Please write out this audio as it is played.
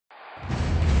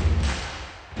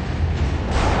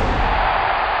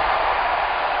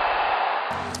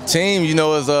Team,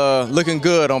 is looking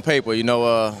good on paper. A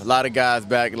lot of guys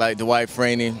back like Dwight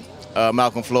Freeney,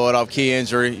 Malcolm Floyd off key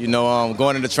injury.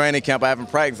 Going into training camp, I haven't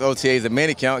practiced OTAs and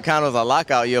minicamp. It kind of was a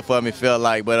lockout year for me, feel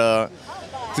like, but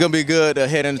it's gonna be good to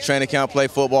head into training camp, play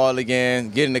football again,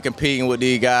 getting to competing with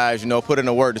these guys. Put in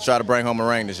the work to try to bring home a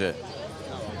ring this year.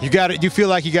 You feel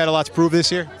like you got a lot to prove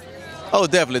this year? Oh,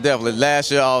 definitely.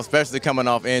 Last year, especially coming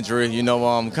off injury,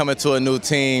 coming to a new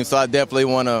team, so I definitely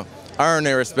want to earn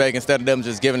their respect instead of them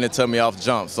just giving it to me off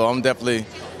jump. So I'm definitely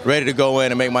ready to go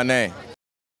in and make my name.